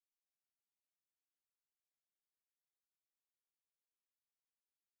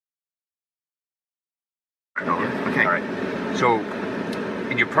Okay. All right. So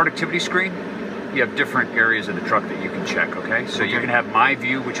in your productivity screen, you have different areas of the truck that you can check, okay? So you can have My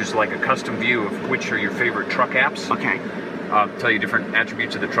View, which is like a custom view of which are your favorite truck apps. Okay. Tell you different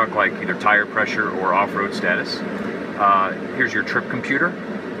attributes of the truck, like either tire pressure or off-road status. Here's your trip computer.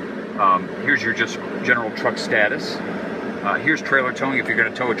 Here's your just general truck status. Here's trailer towing. If you're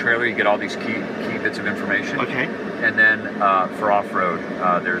going to tow a trailer, you get all these key bits of information. Okay. And then for off-road,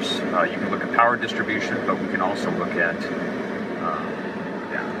 there's you can look at power distribution, but we can also look at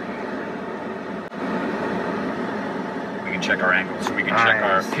we can check our angles. So we can check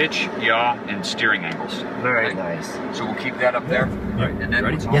our pitch, yaw, and steering angles. Very nice. So we'll keep that up there. All right. And then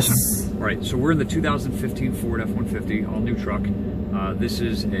ready? Yes. All right. So we're in the 2015 Ford F-150, all new truck. This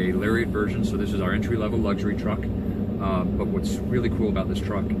is a Lariat version, so this is our entry-level luxury truck. But what's really cool about this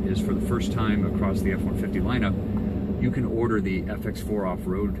truck is for the first time across the F-150 lineup, you can order the FX4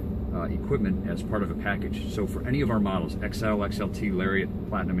 off-road equipment as part of a package. So for any of our models, XL, XLT, Lariat,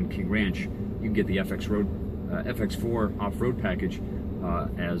 Platinum, and King Ranch, you can get the FX4 off-road package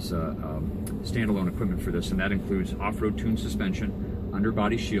as standalone equipment for this, and that includes off-road tuned suspension,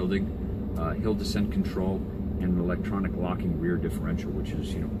 underbody shielding, hill descent control, and an electronic locking rear differential, which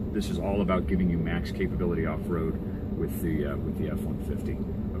is, this is all about giving you max capability off-road with the F-150.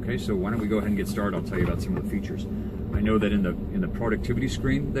 Okay, so why don't we go ahead and get started? I'll tell you about some of the features. I know that in the productivity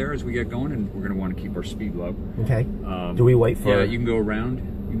screen there as we get going, and we're going to want to keep our speed low. Okay. Do we wait for? Yeah, you can go around.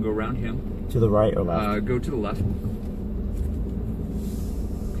 You can go around him. To the right or left? Go to the left.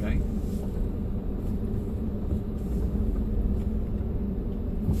 Okay.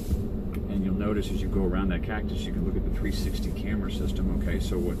 And you'll notice as you go around that cactus, you can look at the 360 camera system. Okay,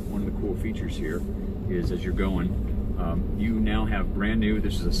 so one of the cool features here is as you're going, you now have brand new,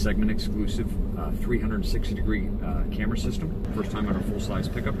 this is a segment exclusive 360-degree camera system, first time on a full-size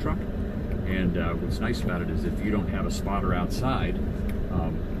pickup truck. And what's nice about it is if you don't have a spotter outside,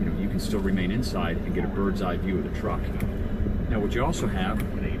 you can still remain inside and get a bird's eye view of the truck. Now what you also have,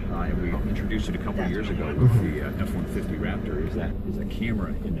 and we introduced it a couple of years ago with the F-150 Raptor, is a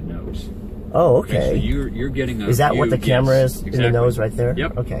camera in the nose. Oh, okay. So you're getting a Is that view, what the camera is exactly. in the nose right there?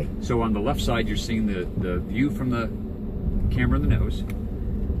 Yep. Okay. So on the left side, you're seeing the view from the camera in the nose,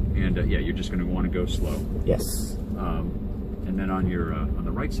 and yeah, you're just going to want to go slow. Yes. And then on your on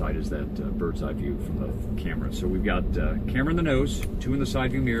the right side is that bird's eye view from the camera. So we've got camera in the nose, 2 in the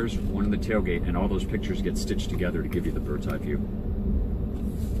side view mirrors, 1 in the tailgate, and all those pictures get stitched together to give you the bird's eye view.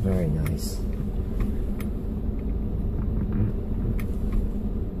 Very nice.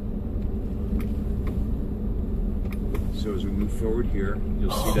 So as we move forward here,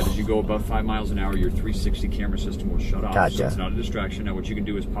 you'll see that as you go above 5 miles an hour, your 360 camera system will shut off. Gotcha. So it's not a distraction. Now what you can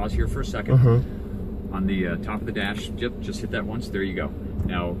do is pause here for a second. On the top of the dash, just hit that once. There you go.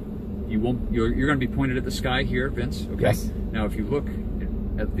 Now you're going to be pointed at the sky here, Vince. Okay. Yes. Now if you look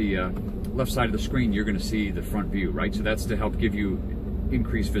at the left side of the screen, you're going to see the front view, right? So that's to help give you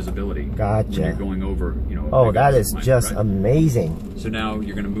increased visibility. Gotcha. When you're going over, Oh, that is just right? amazing. So now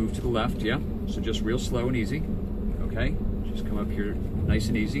you're going to move to the left, yeah? So just real slow and easy, okay? Just come up here nice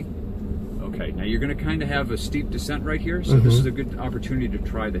and easy. Okay, now you're going to kind of have a steep descent right here, so this is a good opportunity to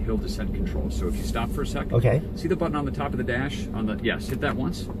try the hill descent control. So if you stop for a second, okay. See the button on the top of the dash? Yes, hit that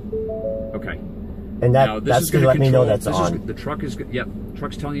once. Okay. And that's going to let me know that's on. The truck is,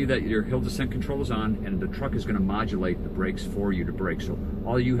 truck's telling you that your hill descent control is on, and the truck is going to modulate the brakes for you to brake. So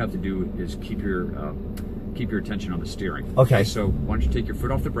all you have to do is keep your attention on the steering. Okay. So why don't you take your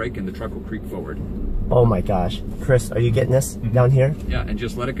foot off the brake and the truck will creep forward. Oh my gosh. Chris, are you getting this down here? Yeah, and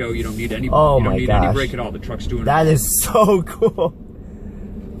just let it go. You don't need any, any brake at all. The truck's doing it. That is so cool.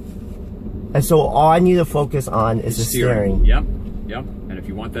 And so all I need to focus on is the steering. Yep. And if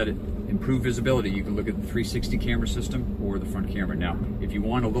you want that improved visibility, you can look at the 360 camera system or the front camera. Now, if you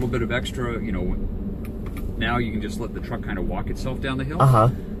want a little bit of extra, now you can just let the truck kind of walk itself down the hill.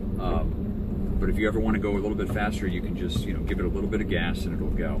 But if you ever want to go a little bit faster, you can just, give it a little bit of gas and it'll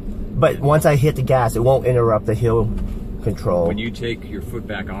go. But once I hit the gas, it won't interrupt the hill control. When you take your foot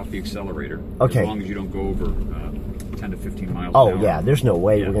back off the accelerator, okay. As long as you don't go over 10 to 15 miles an hour. Oh, yeah, there's no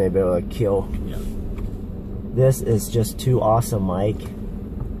way we're going to be able to kill. Yeah. This is just too awesome, Mike.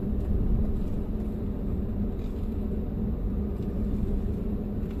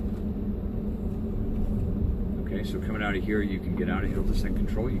 So coming out of here, you can get out of hill descent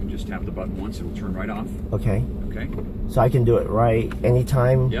control. You can just tap the button once; it'll turn right off. Okay. Okay. So I can do it right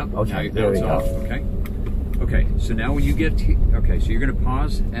anytime. Yep. Okay. Now there we it's go. off. Okay. Okay. So now when you get okay, so you're going to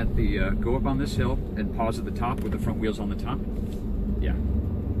pause at the go up on this hill and pause at the top with the front wheels on the top. Yeah.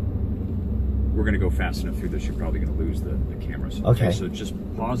 We're going to go fast enough through this. You're probably going to lose the camera. So, okay. So just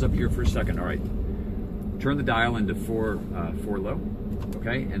pause up here for a second. All right. turn the dial into 4 low,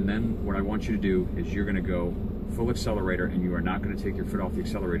 okay? And then what I want you to do is you're gonna go full accelerator, and you are not gonna take your foot off the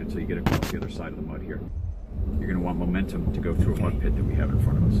accelerator until you get across the other side of the mud here. You're gonna want momentum to go through a mud pit that we have in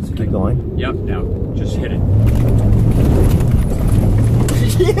front of us. So keep going. Yep, now just hit it.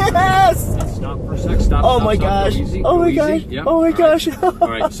 Yes! Stop for a sec, stop. Oh stop, my stop. gosh. Go easy, Oh go my easy. gosh. Yep. Oh my All gosh. right. All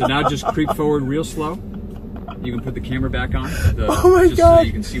right, so now just creep forward real slow. You can put the camera back on. Oh my just God. so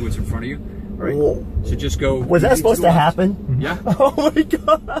you can see what's in front of you. All right. Whoa. So just go. Was that supposed to happen? Yeah. Oh my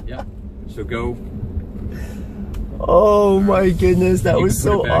God. Yeah. So go. Oh my goodness, that You was can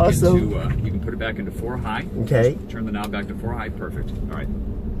so put it back awesome. Into, you can put it back into 4 high. Okay. Just turn the knob back to 4 high. Perfect. All right.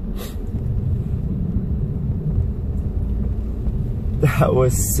 That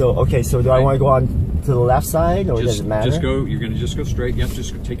was so, okay, so do I want to go on to the left side, or does it matter? Just go, you're going to just go straight. Yep,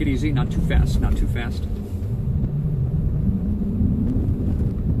 just take it easy, not too fast, not too fast.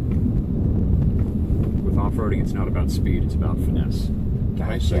 With off-roading, it's not about speed, it's about finesse. Gotcha.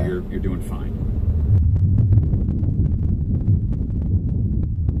 Right? So you're doing fine.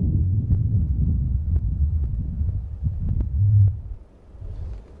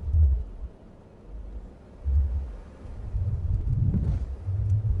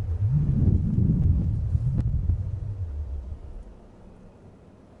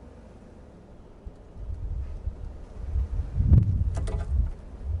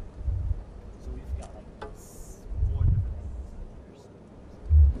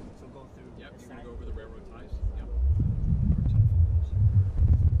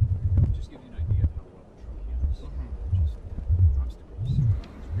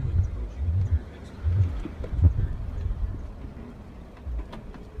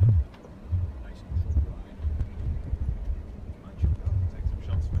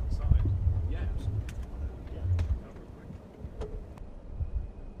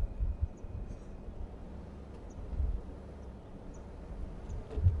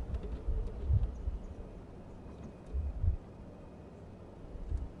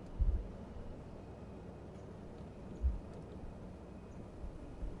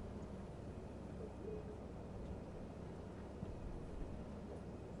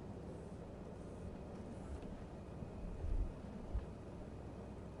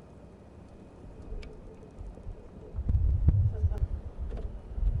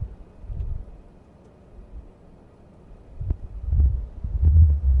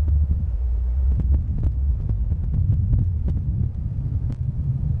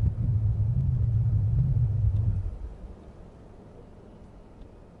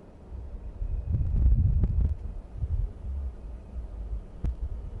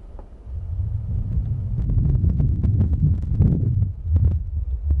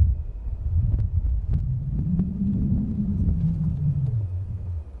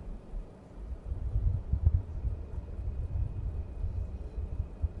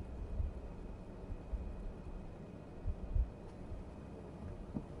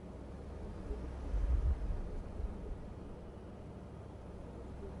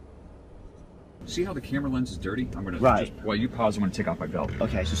 See how the camera lens is dirty? I'm gonna just, while you pause, I'm gonna take off my belt.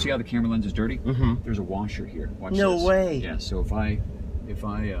 Okay. So see how the camera lens is dirty? Mm-hmm. There's a washer here. Watch No this. way. Yeah. So if I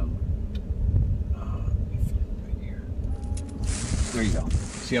right here. There you go.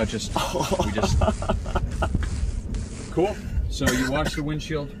 See how it just we just cool. So you wash the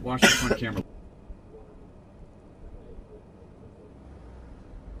windshield, wash the front camera.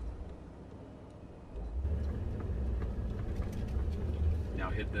 Now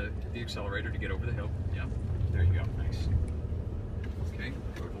hit the accelerator to get over the hill. Yeah, there you go. Nice. Okay,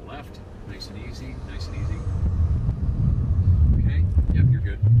 go to the left. Nice and easy. Nice and easy. Okay. Yep, you're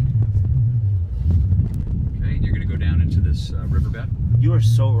good. Okay, and you're gonna go down into this riverbed. You are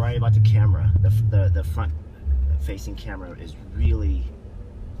so right about the camera. The front facing camera is really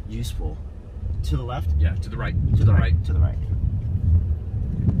useful. To the left? Yeah, to the right. To the right. To the right.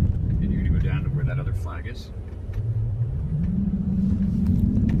 And you're gonna go down to where that other flag is.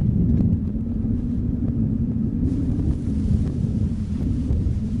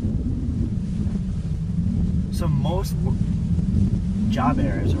 So most job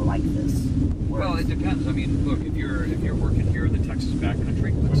areas are like this. Well, it depends. I mean, look, if you're working here in the Texas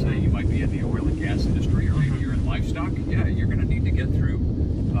backcountry, let's say you might be in the oil and gas industry, or maybe you're in livestock. Yeah, you're going to need to get through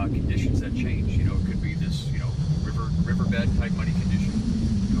conditions that change. You know, it could be this, you know, riverbed type muddy condition.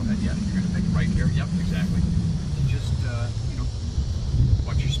 Go ahead. Yeah, you're going to make it right here. Yep, exactly. Just you know,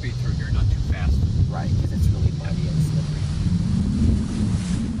 watch your speed through here, not too fast. Right, because it's really muddy and slippery.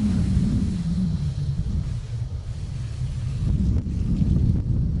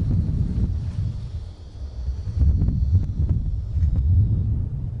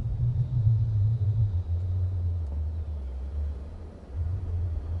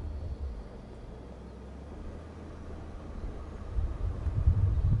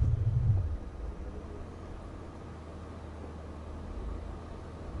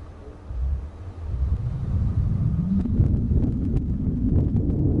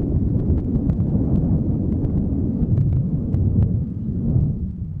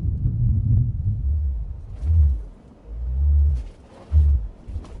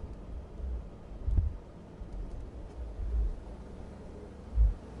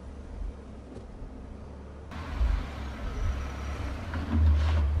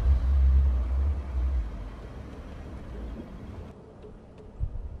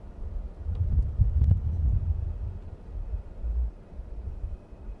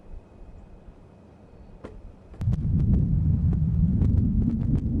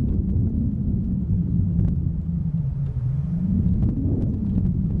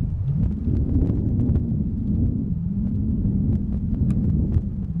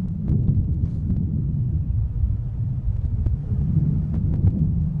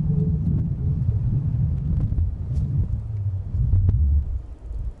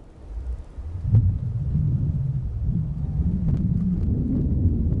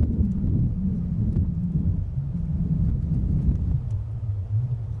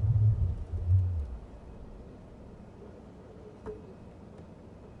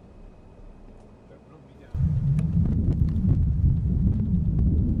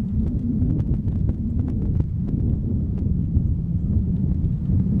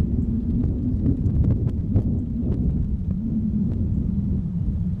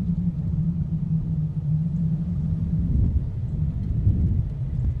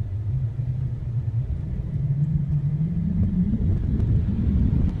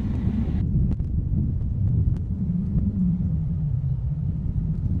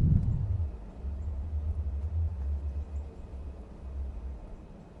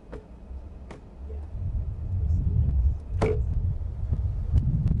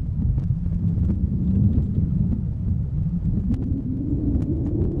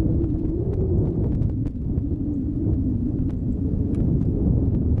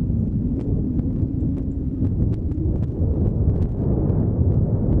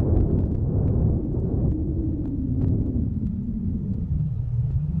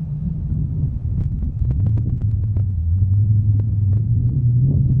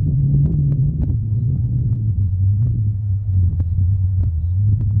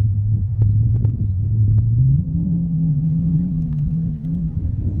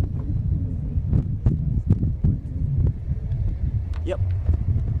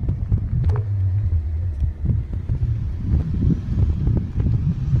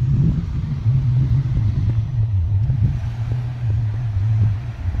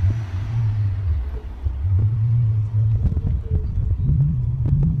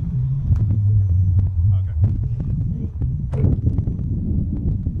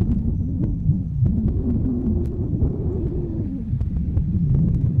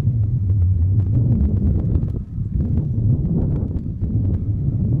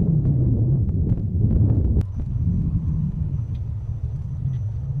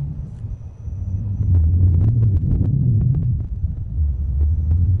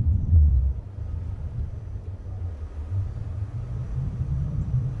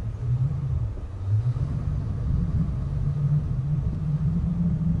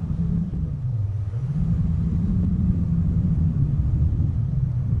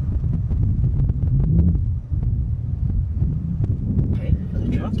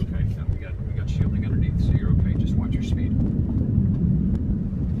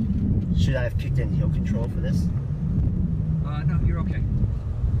 Should I have kicked in hill control for this? No, you're okay.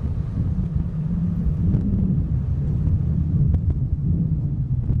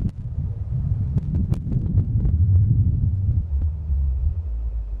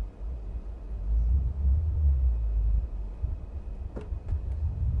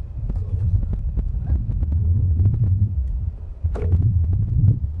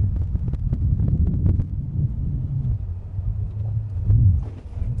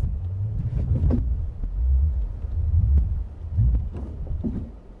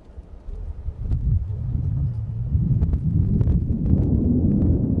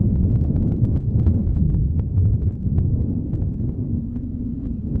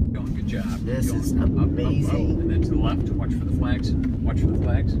 This is amazing. And then to the left, watch for the flags. Watch for the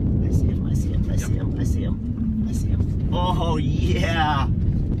flags. I see him, I see him, I see him, I see him, I see him. Oh, yeah!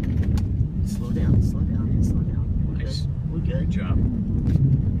 Slow down, slow down, slow down. We're Nice. good. We're good. Good job.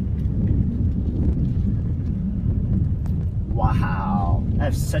 Wow. I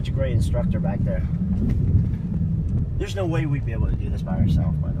have such a great instructor back there. There's no way we'd be able to do this by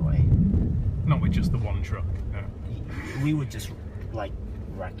ourselves, by the way. Not with just the one truck. No. We would just, like,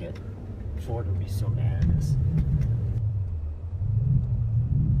 wreck it. Ford would be so mad at us.